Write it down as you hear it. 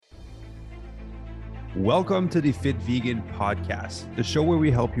Welcome to the Fit Vegan Podcast, the show where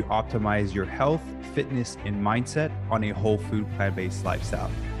we help you optimize your health, fitness, and mindset on a whole food, plant-based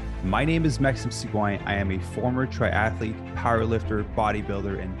lifestyle. My name is Maxime Sigouin. I am a former triathlete, powerlifter,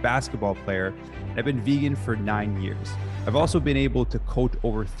 bodybuilder, and basketball player. I've been vegan for 9 years. I've also been able to coach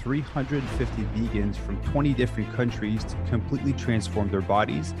over 350 vegans from 20 different countries to completely transform their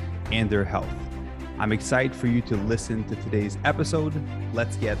bodies and their health. I'm excited for you to listen to today's episode.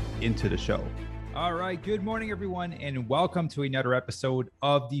 Let's get into the show. All right. Good morning, everyone, and welcome to another episode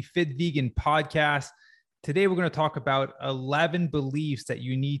of the Fit Vegan Podcast. Today, we're going to talk about 11 beliefs that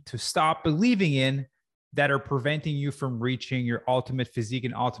you need to stop believing in that are preventing you from reaching your ultimate physique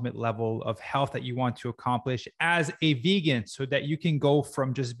and ultimate level of health that you want to accomplish as a vegan, so that you can go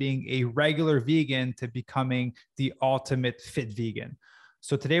from just being a regular vegan to becoming the ultimate fit vegan.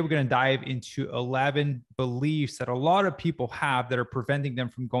 So today we're going to dive into 11 beliefs that a lot of people have that are preventing them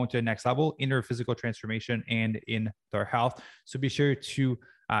from going to the next level in their physical transformation and in their health. So be sure to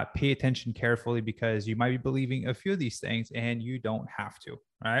pay attention carefully, because you might be believing a few of these things and you don't have to.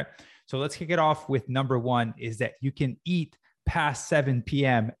 All right. So let's kick it off with number one, is that you can eat past 7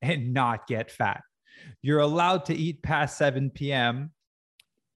 p.m. and not get fat. You're allowed to eat past 7 p.m.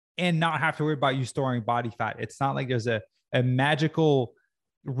 and not have to worry about you storing body fat. It's not like there's a magical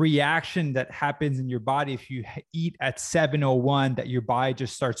reaction that happens in your body if you eat at 7:01 that your body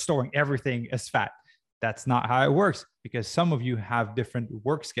just starts storing everything as fat. That's not how it works, because some of you have different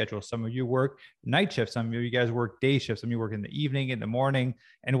work schedules. Some of you work night shifts. Some of you guys work day shifts. Some of you work in the evening, in the morning,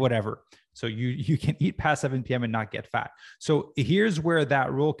 and whatever. So you can eat past 7 p.m. and not get fat. So here's where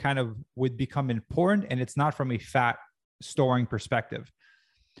that rule kind of would become important, and it's not from a fat storing perspective.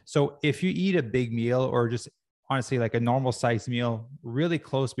 So if you eat a big meal, or just honestly like a normal size meal really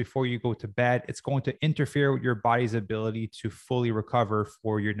close before you go to bed, it's going to interfere with your body's ability to fully recover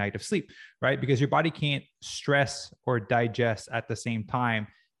for your night of sleep, right? Because your body can't stress or digest at the same time,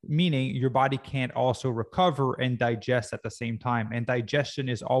 meaning your body can't also recover and digest at the same time. And digestion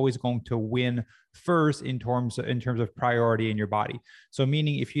is always going to win first in terms of priority in your body. So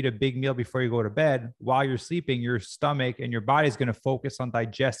meaning if you eat a big meal before you go to bed, while you're sleeping, your stomach and your body is going to focus on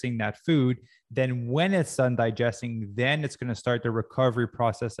digesting that food. Then when it's done digesting, then it's going to start the recovery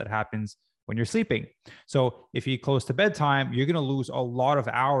process that happens when you're sleeping. So if you eat close to bedtime, you're going to lose a lot of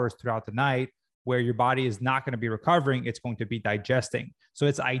hours throughout the night where your body is not going to be recovering. It's going to be digesting. So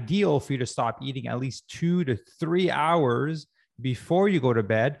it's ideal for you to stop eating at least 2 to 3 hours before you go to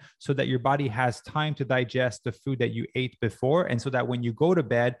bed, so that your body has time to digest the food that you ate before. And so that when you go to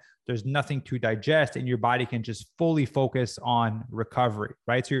bed, there's nothing to digest and your body can just fully focus on recovery,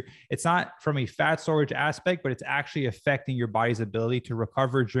 right? So it's not from a fat storage aspect, but it's actually affecting your body's ability to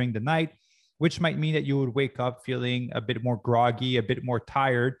recover during the night, which might mean that you would wake up feeling a bit more groggy, a bit more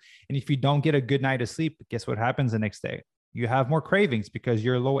tired. And if you don't get a good night of sleep, guess what happens the next day? You have more cravings, because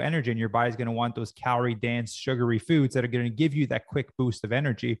you're low energy and your body's going to want those calorie dense, sugary foods that are going to give you that quick boost of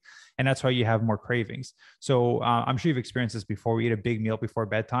energy. And that's why you have more cravings. So I'm sure you've experienced this before. We eat a big meal before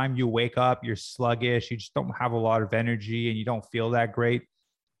bedtime. You wake up, you're sluggish, you just don't have a lot of energy and you don't feel that great.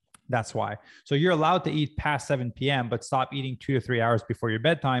 That's why. So you're allowed to eat past 7 p.m., but stop eating 2 to 3 hours before your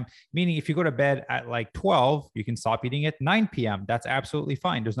bedtime. Meaning if you go to bed at like 12, you can stop eating at 9 p.m. That's absolutely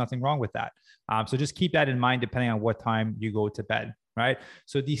fine. There's nothing wrong with that. So just keep that in mind depending on what time you go to bed, right?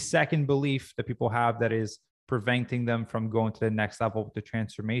 So the second belief that people have that is preventing them from going to the next level with the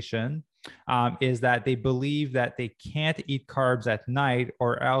transformation is that they believe that they can't eat carbs at night,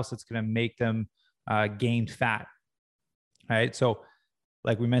 or else it's going to make them gain fat, right? So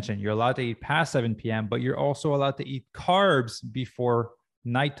like we mentioned, you're allowed to eat past 7 p.m., but you're also allowed to eat carbs before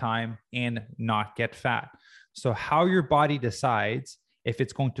nighttime and not get fat. So how your body decides if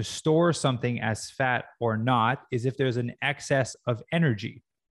it's going to store something as fat or not is if there's an excess of energy,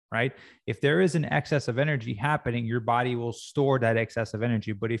 right? If there is an excess of energy happening, your body will store that excess of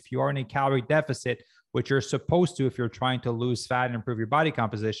energy. But if you are in a calorie deficit, which you're supposed to if you're trying to lose fat and improve your body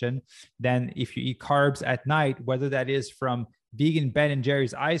composition, then if you eat carbs at night, whether that is from vegan Ben &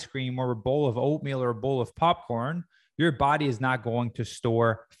 Jerry's ice cream or a bowl of oatmeal or a bowl of popcorn, your body is not going to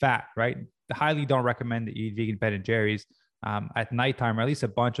store fat, right? I highly don't recommend that you eat vegan Ben & Jerry's at nighttime, or at least a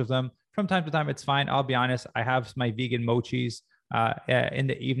bunch of them. From time to time, it's fine. I'll be honest. I have my vegan mochis in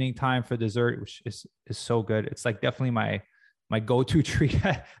the evening time for dessert, which is so good. It's like definitely my go-to treat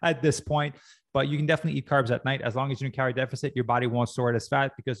at this point. But you can definitely eat carbs at night. As long as you're in calorie deficit, your body won't store it as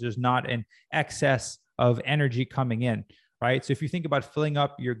fat because there's not an excess of energy coming in, right? So if you think about filling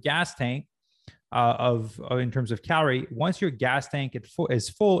up your gas tank, in terms of calorie. Once your gas tank is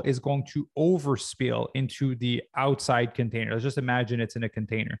full, is going to overspill into the outside container. Let's just imagine it's in a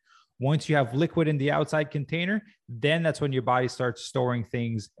container. Once you have liquid in the outside container, then that's when your body starts storing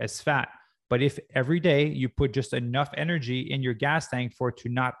things as fat. But if every day you put just enough energy in your gas tank for it to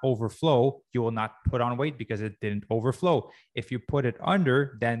not overflow, you will not put on weight because it didn't overflow. If you put it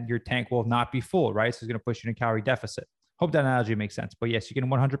under, then your tank will not be full, right? So it's going to push you in a calorie deficit. Hope that analogy makes sense. But yes, you can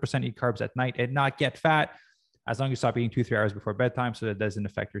 100% eat carbs at night and not get fat as long as you stop eating 2-3 hours before bedtime so that doesn't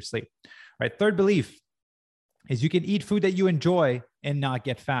affect your sleep. All right. Third belief is you can eat food that you enjoy and not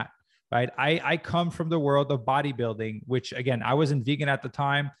get fat, right? I come from the world of bodybuilding, which again, I wasn't vegan at the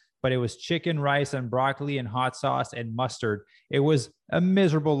time, but it was chicken, rice, and broccoli and hot sauce and mustard. It was a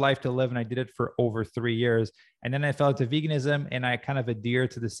miserable life to live, and I did it for over 3 years. And then I fell into veganism, and I kind of adhere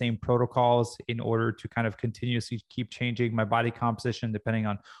to the same protocols in order to kind of continuously keep changing my body composition depending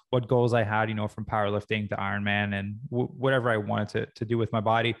on what goals I had, from powerlifting to Ironman and whatever I wanted to do with my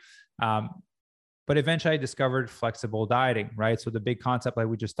body. But eventually I discovered flexible dieting, right? So the big concept like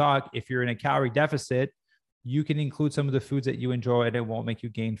we just talked, if you're in a calorie deficit, you can include some of the foods that you enjoy and it won't make you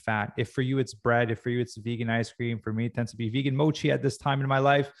gain fat. If for you it's bread, if for you it's vegan ice cream, for me it tends to be vegan mochi at this time in my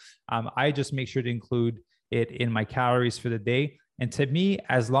life. I just make sure to include it in my calories for the day. And to me,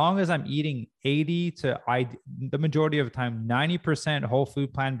 as long as I'm eating the majority of the time, 90% whole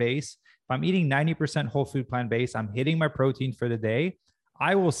food plant-based, if I'm eating 90% whole food plant-based, I'm hitting my protein for the day.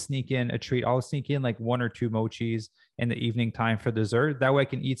 I will sneak in a treat. I'll sneak in like 1 or 2 mochis in the evening time for dessert. That way I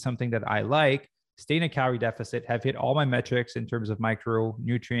can eat something that I like, stay in a calorie deficit, have hit all my metrics in terms of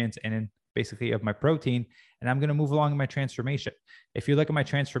micronutrients and in basically of my protein, and I'm going to move along in my transformation. If you look at my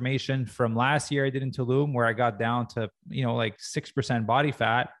transformation from last year, I did in Tulum where I got down to, like 6% body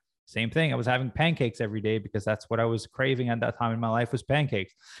fat. Same thing. I was having pancakes every day because that's what I was craving at that time in my life was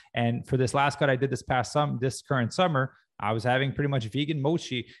pancakes. And for this last cut I did this current summer, I was having pretty much vegan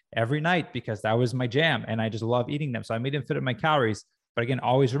mochi every night because that was my jam and I just love eating them. So I made them fit in my calories. But again,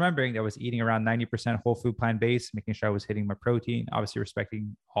 always remembering that I was eating around 90% whole food plant-based, making sure I was hitting my protein, obviously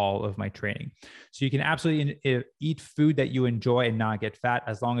respecting all of my training. So you can absolutely eat food that you enjoy and not get fat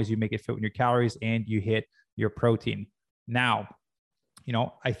as long as you make it fit with your calories and you hit your protein. Now,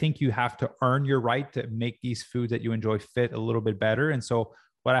 I think you have to earn your right to make these foods that you enjoy fit a little bit better. And so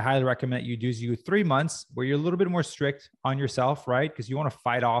what I highly recommend that you do is you 3 months where you're a little bit more strict on yourself, right? Because you want to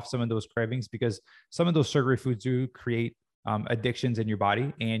fight off some of those cravings because some of those sugary foods do create addictions in your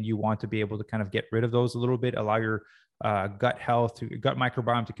body, and you want to be able to kind of get rid of those a little bit, allow your gut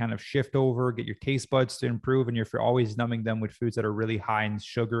microbiome to kind of shift over, get your taste buds to improve. And if you're always numbing them with foods that are really high in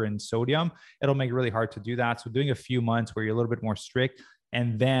sugar and sodium, it'll make it really hard to do that. So doing a few months where you're a little bit more strict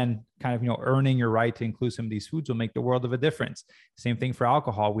and then kind of, earning your right to include some of these foods will make the world of a difference. Same thing for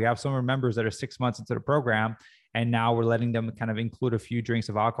alcohol. We have some of our members that are 6 months into the program, and now we're letting them kind of include a few drinks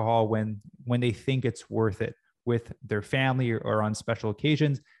of alcohol when they think it's worth it with their family or on special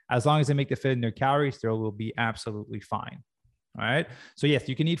occasions. As long as they make the fit in their calories, they will be absolutely fine. All right. So yes,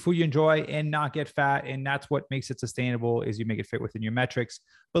 you can eat food you enjoy and not get fat. And that's what makes it sustainable is you make it fit within your metrics.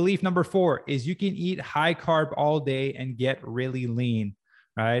 Belief number 4 is you can eat high carb all day and get really lean.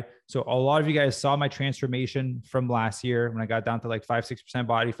 Right. So a lot of you guys saw my transformation from last year when I got down to like 5-6%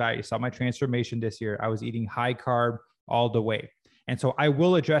 body fat. You saw my transformation this year. I was eating high carb all the way. And so I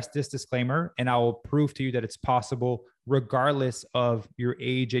will address this disclaimer and I will prove to you that it's possible regardless of your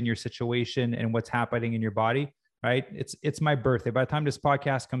age and your situation and what's happening in your body, right? It's my birthday. By the time this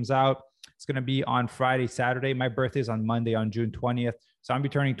podcast comes out, it's going to be on Friday, Saturday. My birthday is on Monday on June 20th. So I'm be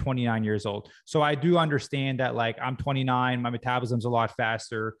turning 29 years old. So I do understand that like I'm 29, my metabolism's a lot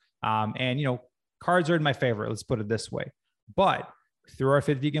faster. And carbs are in my favor. Let's put it this way. But through our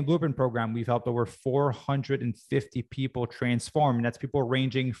Fit Vegan Blueprint program, we've helped over 450 people transform. And that's people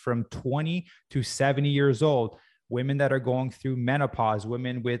ranging from 20 to 70 years old, women that are going through menopause,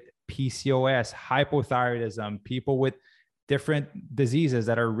 women with PCOS, hypothyroidism, people with different diseases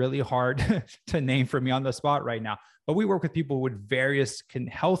that are really hard to name for me on the spot right now. But we work with people with various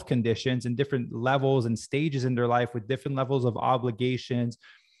health conditions and different levels and stages in their life with different levels of obligations,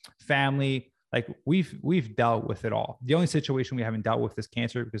 family. Like we've dealt with it all. The only situation we haven't dealt with is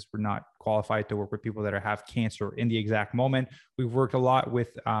cancer because we're not qualified to work with people that have cancer in the exact moment. We've worked a lot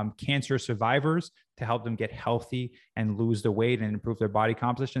with cancer survivors to help them get healthy and lose the weight and improve their body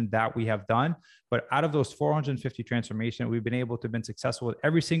composition. That we have done. But out of those 450 transformations, we've been able to have been successful with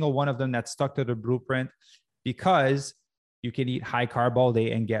every single one of them that stuck to the blueprint because you can eat high carb all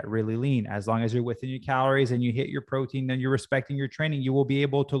day and get really lean. As long as you're within your calories and you hit your protein and you're respecting your training, you will be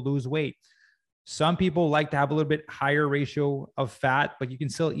able to lose weight. Some people like to have a little bit higher ratio of fat, but you can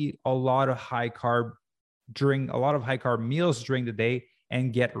still eat a lot of high carb meals during the day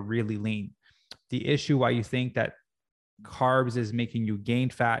and get really lean. The issue why you think that carbs is making you gain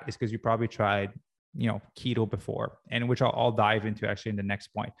fat is because you probably tried, keto before, and which I'll dive into actually in the next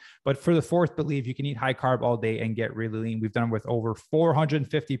point. But for the fourth belief, you can eat high carb all day and get really lean. We've done it with over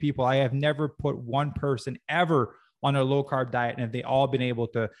 450 people. I have never put one person ever on a low carb diet, and they all been able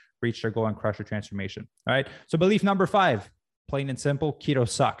to reach their goal and crush their transformation. All right. So belief number 5, plain and simple, keto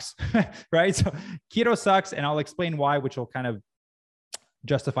sucks, right? So keto sucks, and I'll explain why, which will kind of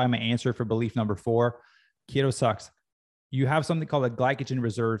justify my answer for belief number 4. Keto sucks. You have something called a glycogen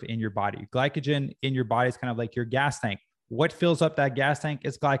reserve in your body. Glycogen in your body is kind of like your gas tank. What fills up that gas tank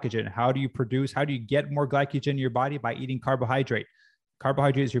is glycogen. How do you get more glycogen in your body? By eating carbohydrate.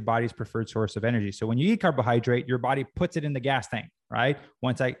 Carbohydrate is your body's preferred source of energy. So when you eat carbohydrate, your body puts it in the gas tank, right?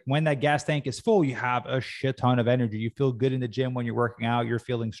 When that gas tank is full, you have a shit ton of energy. You feel good in the gym when you're working out, you're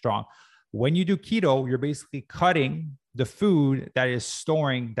feeling strong. When you do keto, you're basically cutting the food that is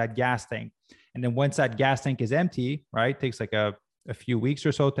storing that gas tank. And then once that gas tank is empty, right, takes like a few weeks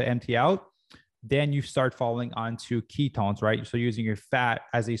or so to empty out, then you start falling onto ketones, right? So using your fat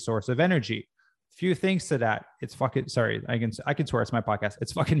as a source of energy. Few things to that. It's fucking, sorry, I can swear, it's my podcast.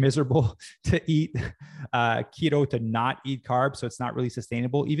 It's fucking miserable to eat keto, to not eat carbs. So it's not really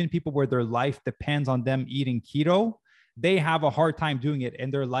sustainable. Even people where their life depends on them eating keto, they have a hard time doing it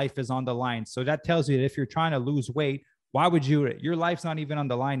and their life is on the line. So that tells you that if you're trying to lose weight, why would you? Your life's not even on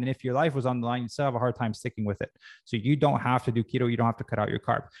the line. And if your life was on the line, you still have a hard time sticking with it. So you don't have to do keto. You don't have to cut out your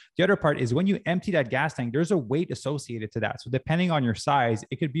carb. The other part is when you empty that gas tank, there's a weight associated to that. So depending on your size,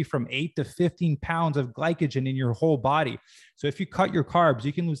 it could be from 8 to 15 pounds of glycogen in your whole body. So if you cut your carbs,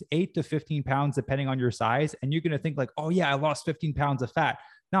 you can lose 8 to 15 pounds depending on your size. And you're going to think like, oh yeah, I lost 15 pounds of fat.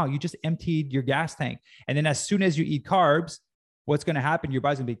 No, you just emptied your gas tank. And then as soon as you eat carbs, what's going to happen? Your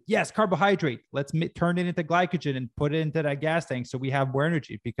body's going to be, yes, carbohydrate. Let's turn it into glycogen and put it into that gas tank so we have more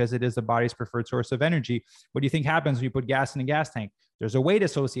energy because it is the body's preferred source of energy. What do you think happens when you put gas in a gas tank? There's a weight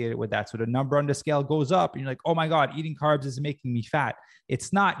associated with that. So the number on the scale goes up and you're like, oh my God, eating carbs is making me fat.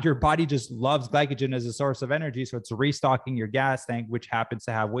 It's not. Your body just loves glycogen as a source of energy. So it's restocking your gas tank, which happens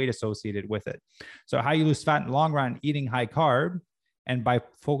to have weight associated with it. So how you lose fat in the long run, eating high carb. And by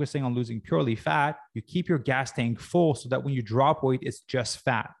focusing on losing purely fat, you keep your gas tank full so that when you drop weight, it's just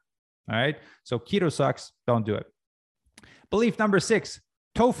fat. All right. So keto sucks. Don't do it. Belief number 6,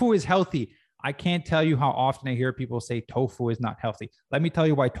 tofu is healthy. I can't tell you how often I hear people say tofu is not healthy. Let me tell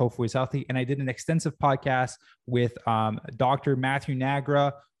you why tofu is healthy. And I did an extensive podcast with Dr. Matthew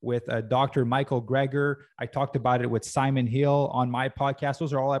Nagra, with Dr. Michael Greger. I talked about it with Simon Hill on my podcast.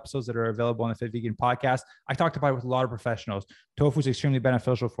 Those are all episodes that are available on the Fit Vegan podcast. I talked about it with a lot of professionals. Tofu is extremely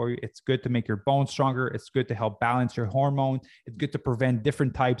beneficial for you. It's good to make your bones stronger. It's good to help balance your hormones. It's good to prevent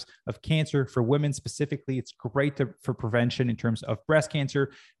different types of cancer. For women specifically, it's great for prevention in terms of breast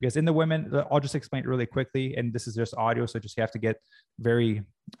cancer, because in the women, I'll just explain it really quickly. And this is just audio, so just you have to get very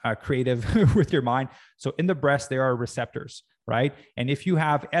creative with your mind. So in the breast, there are receptors, right? And if you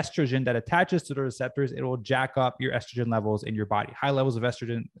have estrogen that attaches to the receptors, it will jack up your estrogen levels in your body. High levels of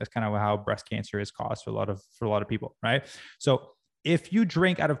estrogen, that's kind of how breast cancer is caused for a lot of people, right? So if you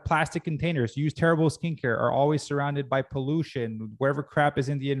drink out of plastic containers, use terrible skincare, are always surrounded by pollution, wherever crap is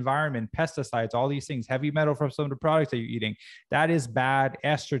in the environment, pesticides, all these things, heavy metal from some of the products that you're eating, that is bad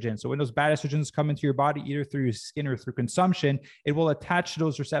estrogen. So when those bad estrogens come into your body, either through your skin or through consumption, it will attach to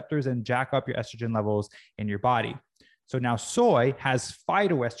those receptors and jack up your estrogen levels in your body. So now soy has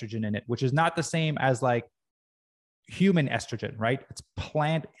phytoestrogen in it, which is not the same as like human estrogen, right? It's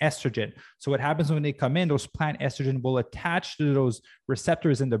plant estrogen. So what happens when they come in, those plant estrogen will attach to those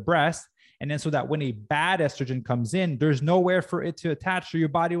receptors in the breast. And then so that when a bad estrogen comes in, there's nowhere for it to attach. So your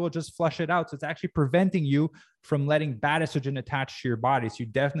body will just flush it out. So it's actually preventing you from letting bad estrogen attach to your body. So you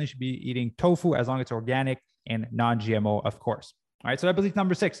definitely should be eating tofu as long as it's organic and non-GMO, of course. All right. So that belief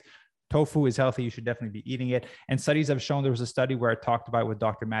number 6. Tofu is healthy. You should definitely be eating it. And studies have shown, there was a study where I talked about it with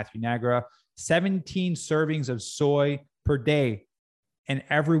Dr. Matthew Nagra, 17 servings of soy per day, and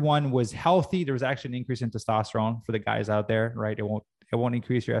everyone was healthy. There was actually an increase in testosterone for the guys out there, right? It won't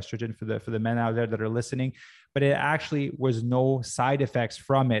increase your estrogen for the men out there that are listening, but it actually was no side effects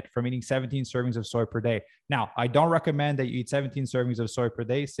from eating 17 servings of soy per day. Now, I don't recommend that you eat 17 servings of soy per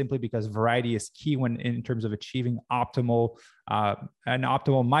day, simply because variety is key in terms of achieving an optimal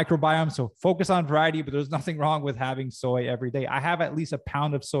microbiome. So focus on variety, but there's nothing wrong with having soy every day. I have at least a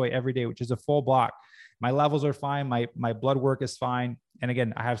pound of soy every day, which is a full block. My levels are fine. My blood work is fine. And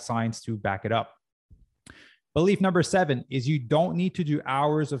again, I have science to back it up. Belief number 7 is you don't need to do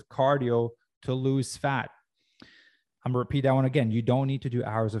hours of cardio to lose fat. I'm going to repeat that one again. You don't need to do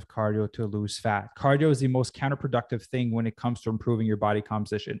hours of cardio to lose fat. Cardio is the most counterproductive thing when it comes to improving your body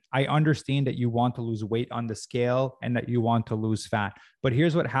composition. I understand that you want to lose weight on the scale and that you want to lose fat. But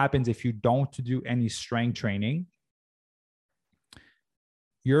here's what happens if you don't do any strength training.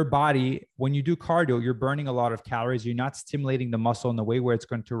 Your body, when you do cardio, you're burning a lot of calories. You're not stimulating the muscle in the way where it's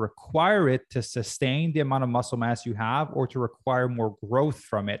going to require it to sustain the amount of muscle mass you have or to require more growth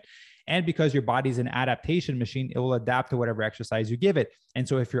from it. And because your body's an adaptation machine, it will adapt to whatever exercise you give it. And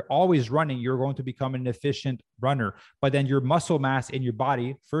so if you're always running, you're going to become an efficient runner. But then your muscle mass in your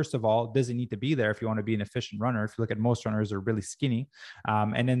body, first of all, doesn't need to be there if you want to be an efficient runner. If you look at most runners, they're really skinny.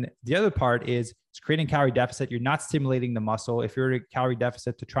 And then the other part is it's creating calorie deficit. You're not stimulating the muscle. If you're in a calorie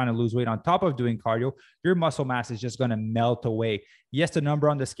deficit to trying to lose weight on top of doing cardio, your muscle mass is just going to melt away. Yes, the number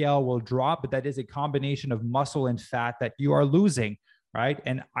on the scale will drop, but that is a combination of muscle and fat that you are losing. Right.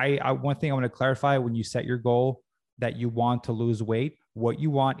 And one thing I want to clarify, when you set your goal that you want to lose weight, what you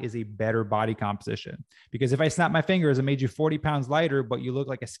want is a better body composition. Because if I snap my fingers and made you 40 pounds lighter, but you look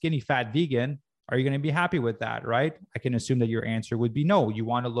like a skinny fat vegan, are you going to be happy with that? Right. I can assume that your answer would be no. You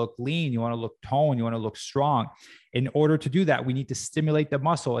want to look lean, you want to look toned, you want to look strong. In order to do that, we need to stimulate the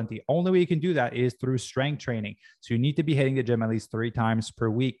muscle. And the only way you can do that is through strength training. So you need to be hitting the gym at least 3 times per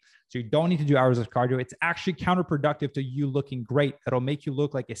week. So you don't need to do hours of cardio. It's actually counterproductive to you looking great. It'll make you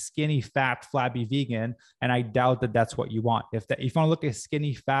look like a skinny, fat, flabby vegan. And I doubt that that's what you want. If you want to look like a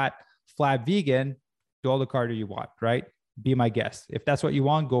skinny, fat, flab vegan, do all the cardio you want, right? Be my guest. If that's what you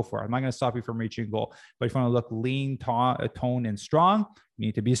want, go for it. I'm not going to stop you from reaching your goal. But if you want to look lean, toned, and strong, you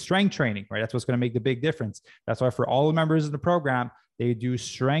need to be strength training, right? That's what's going to make the big difference. That's why for all the members of the program, they do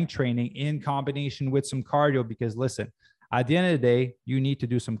strength training in combination with some cardio, because listen, at the end of the day, you need to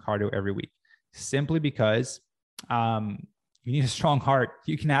do some cardio every week, simply because you need a strong heart.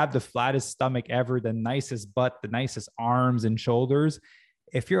 You can have the flattest stomach ever, the nicest butt, the nicest arms and shoulders.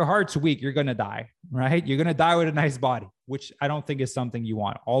 If your heart's weak, you're going to die, right? You're going to die with a nice body, which I don't think is something you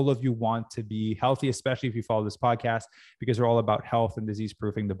want. All of you want to be healthy, especially if you follow this podcast, because we're all about health and disease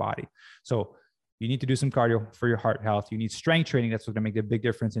proofing the body. So you need to do some cardio for your heart health. You need strength training. That's what's going to make a big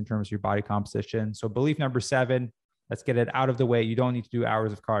difference in terms of your body composition. So belief number 7, let's get it out of the way. You don't need to do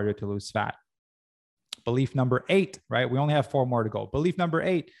hours of cardio to lose fat. Belief number 8, right? We only have 4 more to go. Belief number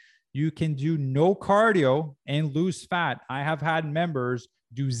 8, you can do no cardio and lose fat. I have had members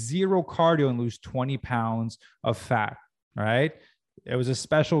do 0 cardio and lose 20 pounds of fat, right? It was a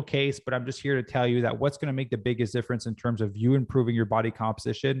special case, but I'm just here to tell you that what's going to make the biggest difference in terms of you improving your body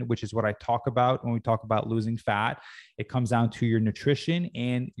composition, which is what I talk about when we talk about losing fat, it comes down to your nutrition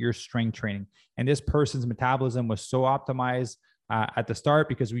and your strength training. And this person's metabolism was so optimized at the start,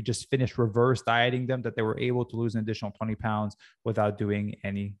 because we just finished reverse dieting them, that they were able to lose an additional 20 pounds without doing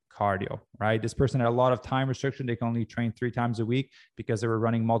any cardio, right? This person had a lot of time restriction. They can only train 3 times a week because they were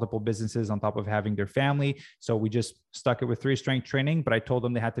running multiple businesses on top of having their family. So we just stuck it with 3 strength training, but I told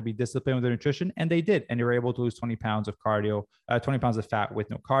them they had to be disciplined with their nutrition, and they did. And they were able to lose 20 pounds of cardio, 20 pounds of fat with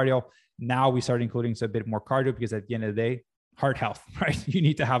no cardio. Now we start including a bit more cardio, because at the end of the day, heart health, right? You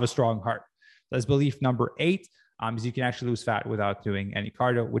need to have a strong heart. That's belief number 8. Is you can actually lose fat without doing any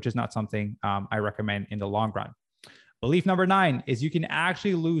cardio, which is not something I recommend in the long run. Belief number 9 is you can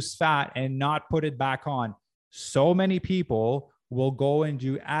actually lose fat and not put it back on. So many people will go and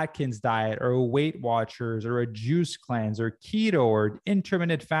do Atkins diet or Weight Watchers or a juice cleanse or keto or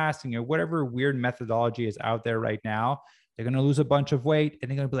intermittent fasting or whatever weird methodology is out there right now. They're going to lose a bunch of weight and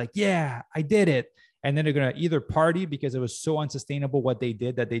they're going to be like, yeah, I did it. And then they're going to either party because it was so unsustainable what they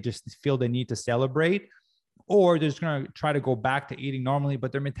did that they just feel the need to celebrate, or they're just going to try to go back to eating normally,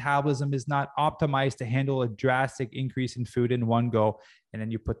 but their metabolism is not optimized to handle a drastic increase in food in one go. And then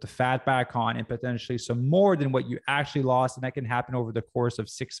you put the fat back on and potentially some more than what you actually lost. And that can happen over the course of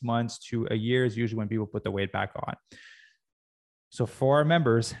 6 months to a year is usually when people put the weight back on. So for our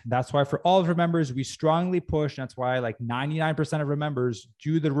members, that's why for all of our members, we strongly push. That's why like 99% of our members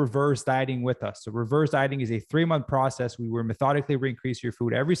do the reverse dieting with us. So reverse dieting is a 3-month process. We will methodically increase your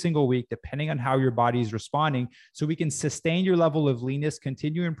food every single week, depending on how your body is responding. So we can sustain your level of leanness,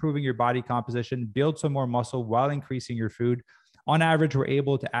 continue improving your body composition, build some more muscle while increasing your food. On average, we're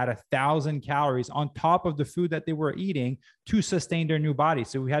able to add 1,000 calories on top of the food that they were eating to sustain their new body.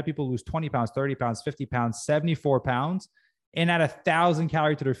 So we had people lose 20 pounds, 30 pounds, 50 pounds, 74 pounds, and add 1,000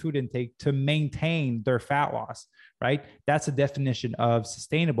 calories to their food intake to maintain their fat loss, right? That's a definition of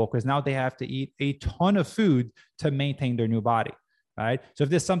sustainable, because now they have to eat a ton of food to maintain their new body, right? So if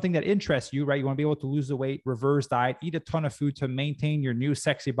there's something that interests you, right, you want to be able to lose the weight, reverse diet, eat a ton of food to maintain your new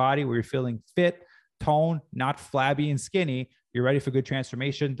sexy body where you're feeling fit, toned, not flabby and skinny, you're ready for good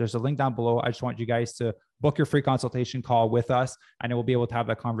transformation, there's a link down below. I just want you guys to book your free consultation call with us, and we'll be able to have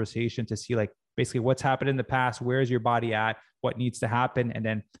that conversation to see like basically what's happened in the past, where's your body at, what needs to happen, and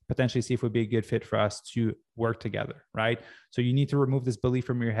then potentially see if it would be a good fit for us to work together, right? So you need to remove this belief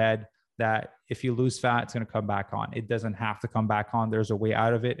from your head that if you lose fat, it's going to come back on. It doesn't have to come back on. There's a way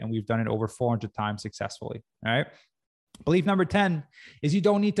out of it. And we've done it over 400 times successfully. All right. Belief number 10 is you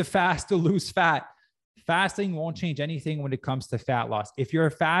don't need to fast to lose fat. Fasting won't change anything when it comes to fat loss. If you're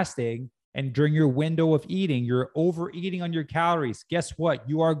fasting and during your window of eating, you're overeating on your calories, guess what?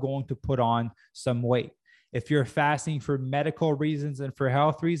 You are going to put on some weight. If you're fasting for medical reasons and for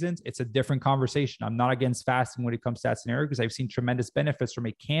health reasons, it's a different conversation. I'm not against fasting when it comes to that scenario because I've seen tremendous benefits from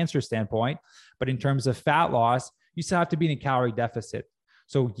a cancer standpoint. But in terms of fat loss, you still have to be in a calorie deficit.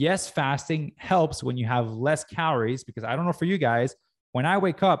 So yes, fasting helps when you have less calories, because I don't know for you guys, when I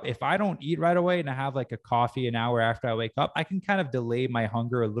wake up, if I don't eat right away and I have like a coffee an hour after I wake up, I can kind of delay my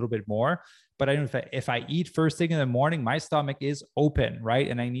hunger a little bit more. But I know if I eat first thing in the morning, my stomach is open, right?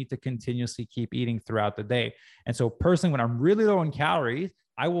 And I need to continuously keep eating throughout the day. And so personally, when I'm really low in calories,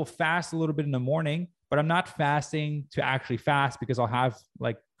 I will fast a little bit in the morning, but I'm not fasting to actually fast because I'll have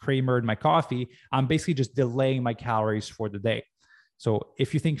like creamer in my coffee. I'm basically just delaying my calories for the day. So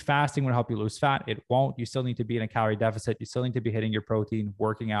if you think fasting will help you lose fat, it won't. You still need to be in a calorie deficit. You still need to be hitting your protein,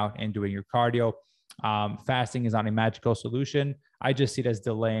 working out, and doing your cardio. Fasting is not a magical solution. I just see it as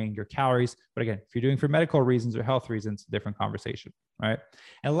delaying your calories. But again, if you're doing for medical reasons or health reasons, different conversation, right?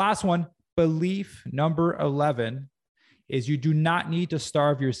 And last one, belief number 11 is you do not need to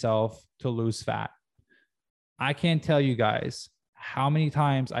starve yourself to lose fat. I can't tell you guys how many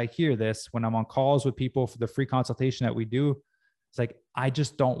times I hear this when I'm on calls with people for the free consultation that we do. It's like, I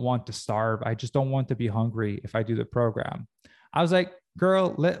just don't want to starve. I just don't want to be hungry if I do the program. I was like,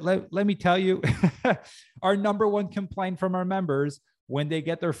 girl, let me tell you, our number one complaint from our members when they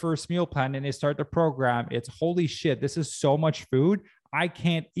get their first meal plan and they start the program, it's holy shit, this is so much food. I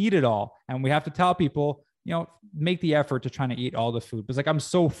can't eat it all. And we have to tell people, you know, make the effort to try to eat all the food. It's like, I'm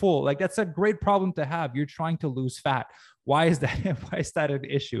so full. Like, that's a great problem to have. You're trying to lose fat. Why is that? Why is that an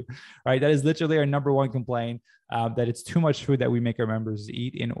issue? Right? That is literally our number one complaint, that it's too much food that we make our members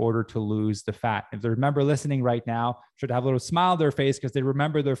eat in order to lose the fat. If they're a member listening right now, should have a little smile on their face because they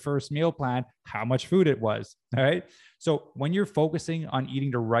remember their first meal plan, how much food it was. All right. So when you're focusing on eating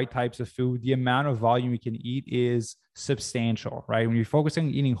the right types of food, the amount of volume you can eat is substantial, right? When you're focusing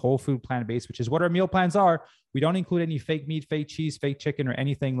on eating whole food, plant-based, which is what our meal plans are, we don't include any fake meat, fake cheese, fake chicken, or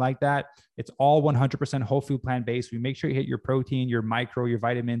anything like that. It's all 100% whole food, plant-based. We make sure you hit your protein, your micro, your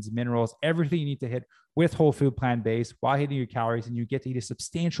vitamins, minerals, everything you need to hit with whole food, plant-based while hitting your calories. And you get to eat a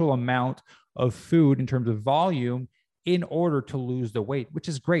substantial amount of food in terms of volume in order to lose the weight, which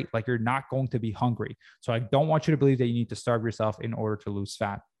is great. Like, you're not going to be hungry. So I don't want you to believe that you need to starve yourself in order to lose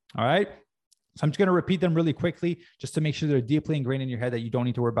fat. All right. So I'm just going to repeat them really quickly just to make sure they're deeply ingrained in your head that you don't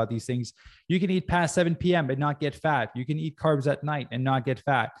need to worry about these things. You can eat past 7 p.m. and not get fat. You can eat carbs at night and not get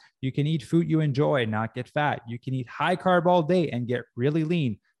fat. You can eat food you enjoy and not get fat. You can eat high carb all day and get really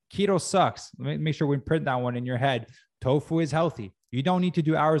lean. Keto sucks. Let me make sure we print that one in your head. Tofu is healthy. You don't need to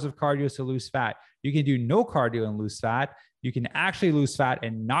do hours of cardio to lose fat. You can do no cardio and lose fat. You can actually lose fat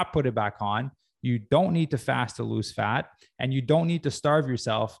and not put it back on. You don't need to fast to lose fat, and you don't need to starve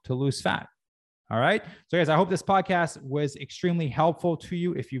yourself to lose fat. All right. So guys, I hope this podcast was extremely helpful to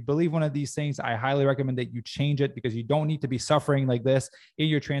you. If you believe one of these things, I highly recommend that you change it, because you don't need to be suffering like this in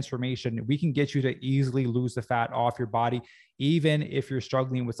your transformation. We can get you to easily lose the fat off your body. Even if you're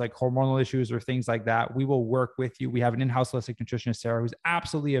struggling with like hormonal issues or things like that, we will work with you. We have an in-house holistic nutritionist, Sarah, who's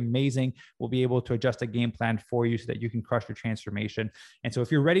absolutely amazing. We'll be able to adjust a game plan for you so that you can crush your transformation. And so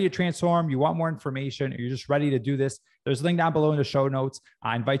if you're ready to transform, you want more information, or you're just ready to do this, there's a link down below in the show notes.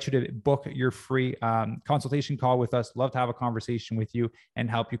 I invite you to book your free consultation call with us. Love to have a conversation with you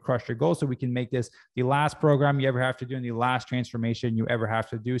and help you crush your goals so we can make this the last program you ever have to do and the last transformation you ever have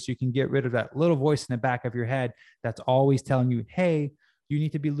to do, so you can get rid of that little voice in the back of your head that's always telling you, hey, you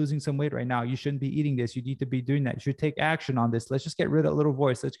need to be losing some weight right now. You shouldn't be eating this. You need to be doing that. You should take action on this. Let's just get rid of that little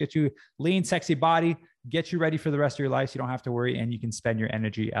voice. Let's get you lean, sexy body, get you ready for the rest of your life so you don't have to worry, and you can spend your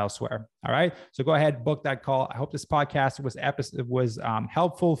energy elsewhere. All right. So go ahead, book that call. I hope this podcast was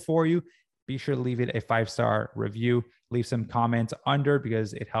helpful for you. Be sure to leave it a 5-star review. Leave some comments under,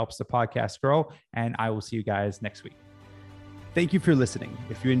 because it helps the podcast grow. And I will see you guys next week. Thank you for listening.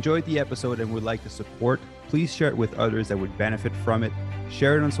 If you enjoyed the episode and would like to support, please share it with others that would benefit from it.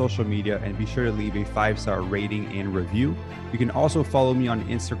 Share it on social media, and be sure to leave a 5-star rating and review. You can also follow me on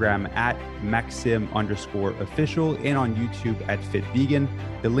Instagram at Maxim_official and on YouTube at FitVegan.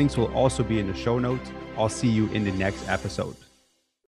 The links will also be in the show notes. I'll see you in the next episode.